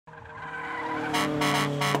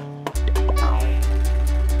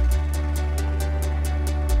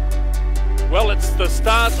It's the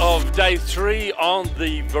start of day 3 on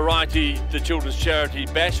the Children's Charity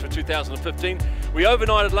Bash for 2015. We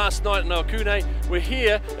overnighted last night in Okune. We're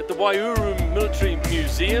here at the Waiouru Military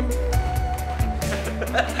Museum.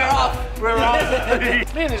 We're off! We're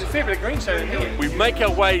off! Man, there's a fair bit of green zone here. We make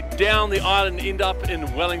our way down the island and end up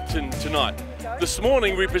in Wellington tonight. This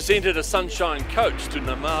morning we presented a Sunshine Coach to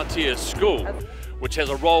Namatia School, which has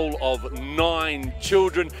a roll of 9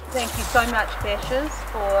 children. Thank you so much, Bashers,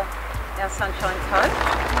 for our Sunshine Coach.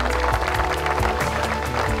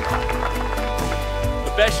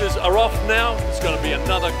 The Bashers are off now. It's going to be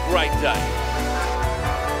another great day.